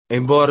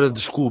Embora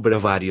descubra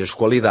várias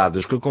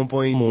qualidades que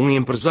compõem um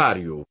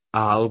empresário, há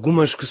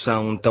algumas que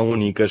são tão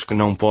únicas que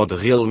não pode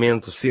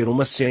realmente ser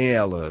uma sem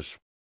elas.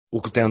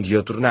 O que tende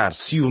a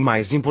tornar-se o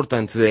mais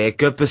importante é a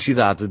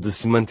capacidade de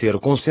se manter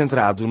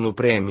concentrado no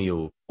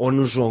prémio, ou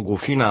no jogo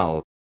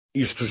final.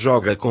 Isto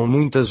joga com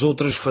muitas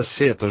outras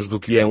facetas do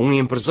que é um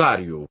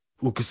empresário,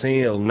 o que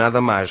sem ele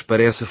nada mais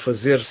parece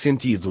fazer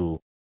sentido.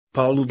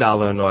 Paulo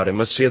Dalla Nora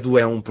Macedo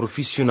é um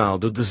profissional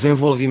de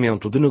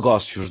desenvolvimento de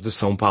negócios de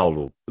São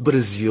Paulo,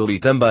 Brasil e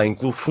também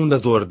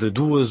cofundador de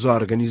duas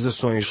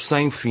organizações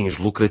sem fins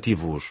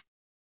lucrativos.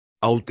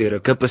 Ao ter a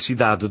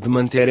capacidade de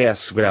manter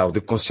esse grau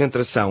de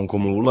concentração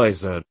como o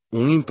laser,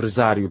 um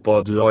empresário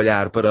pode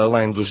olhar para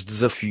além dos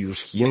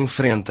desafios que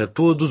enfrenta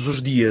todos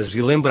os dias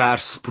e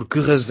lembrar-se por que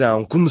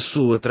razão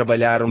começou a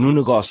trabalhar no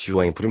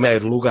negócio em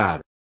primeiro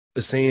lugar.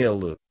 Sem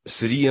ele,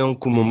 seriam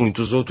como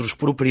muitos outros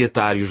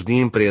proprietários de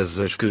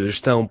empresas que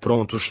estão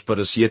prontos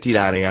para se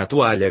atirarem à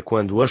toalha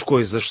quando as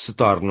coisas se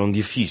tornam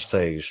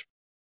difíceis.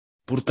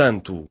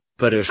 Portanto,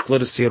 para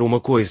esclarecer uma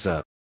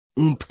coisa,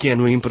 um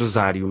pequeno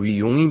empresário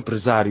e um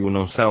empresário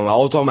não são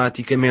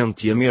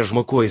automaticamente a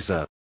mesma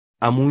coisa.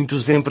 Há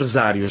muitos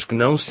empresários que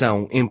não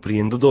são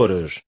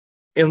empreendedores.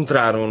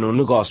 Entraram no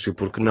negócio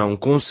porque não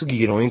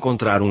conseguiram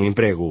encontrar um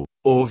emprego,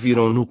 ou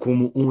viram-no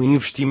como um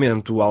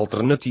investimento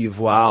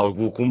alternativo a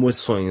algo como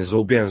ações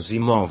ou bens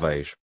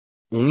imóveis.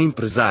 Um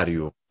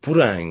empresário,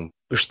 porém,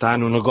 está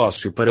no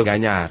negócio para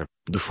ganhar,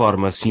 de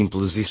forma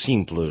simples e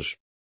simples.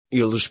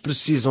 Eles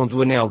precisam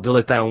do anel de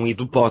latão e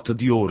do pote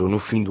de ouro no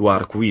fim do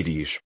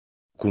arco-íris.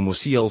 Como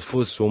se ele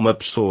fosse uma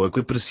pessoa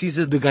que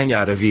precisa de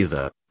ganhar a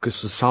vida, que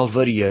se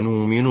salvaria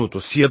num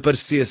minuto se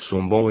aparecesse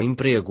um bom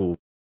emprego.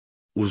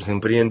 Os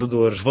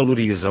empreendedores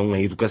valorizam a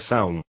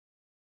educação.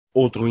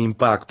 Outro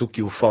impacto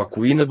que o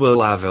foco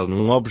inabalável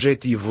num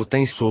objetivo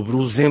tem sobre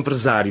os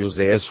empresários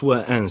é a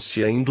sua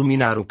ânsia em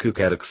dominar o que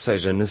quer que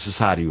seja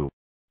necessário.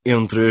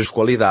 Entre as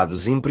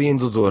qualidades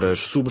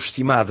empreendedoras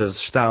subestimadas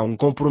está um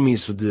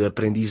compromisso de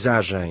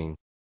aprendizagem.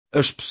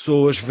 As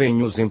pessoas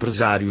veem os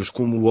empresários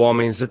como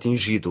homens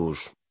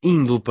atingidos,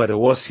 indo para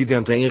o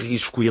ocidente em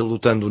risco e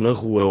lutando na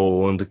rua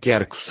ou onde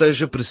quer que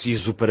seja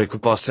preciso para que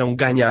possam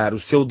ganhar o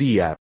seu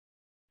dia.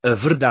 A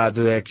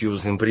verdade é que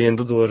os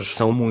empreendedores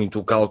são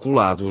muito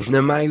calculados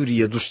na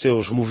maioria dos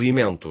seus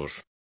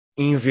movimentos.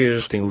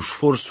 Investem o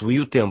esforço e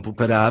o tempo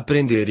para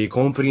aprender e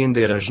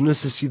compreender as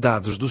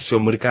necessidades do seu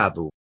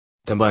mercado.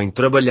 Também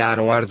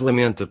trabalharam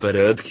arduamente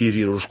para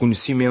adquirir os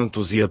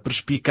conhecimentos e a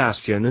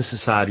perspicácia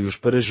necessários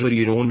para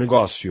gerir um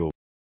negócio.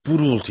 Por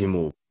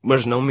último,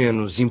 mas não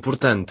menos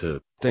importante,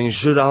 têm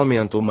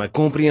geralmente uma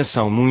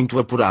compreensão muito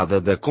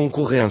apurada da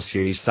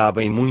concorrência e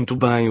sabem muito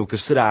bem o que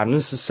será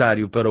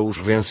necessário para os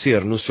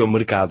vencer no seu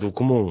mercado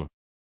comum.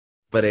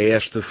 Para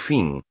este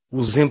fim,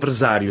 os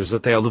empresários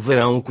até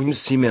levarão o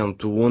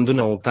conhecimento onde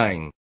não o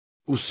têm.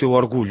 O seu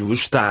orgulho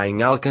está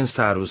em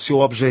alcançar o seu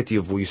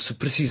objetivo e se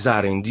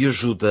precisarem de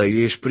ajuda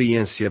e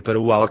experiência para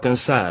o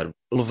alcançar,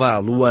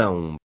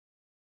 levá-lo-ão.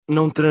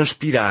 Não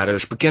transpirar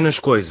as pequenas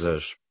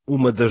coisas,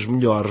 uma das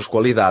melhores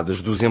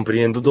qualidades dos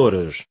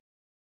empreendedores.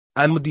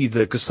 À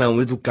medida que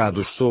são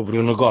educados sobre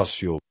o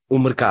negócio, o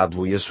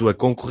mercado e a sua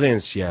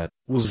concorrência,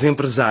 os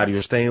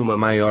empresários têm uma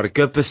maior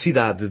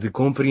capacidade de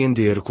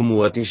compreender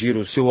como atingir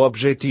o seu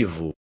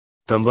objetivo.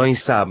 Também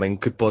sabem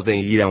que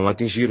podem e irão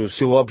atingir o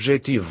seu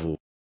objetivo.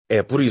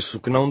 É por isso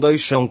que não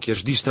deixam que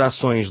as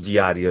distrações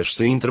diárias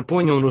se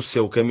interponham no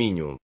seu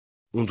caminho.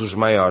 Um dos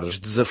maiores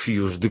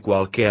desafios de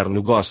qualquer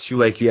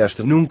negócio é que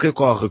este nunca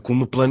corre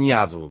como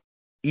planeado.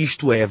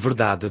 Isto é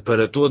verdade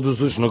para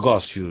todos os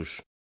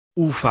negócios.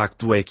 O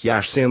facto é que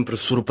há sempre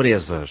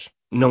surpresas,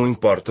 não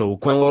importa o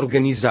quão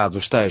organizado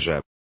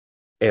esteja.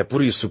 É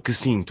por isso que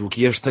sinto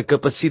que esta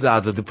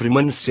capacidade de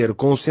permanecer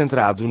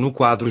concentrado no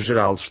quadro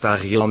geral está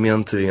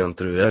realmente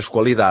entre as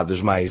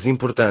qualidades mais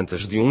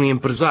importantes de um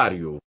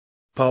empresário.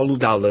 Paulo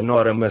Dalla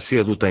Nora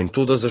Macedo tem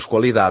todas as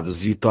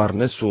qualidades e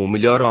torna-se o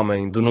melhor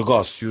homem de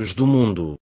negócios do mundo.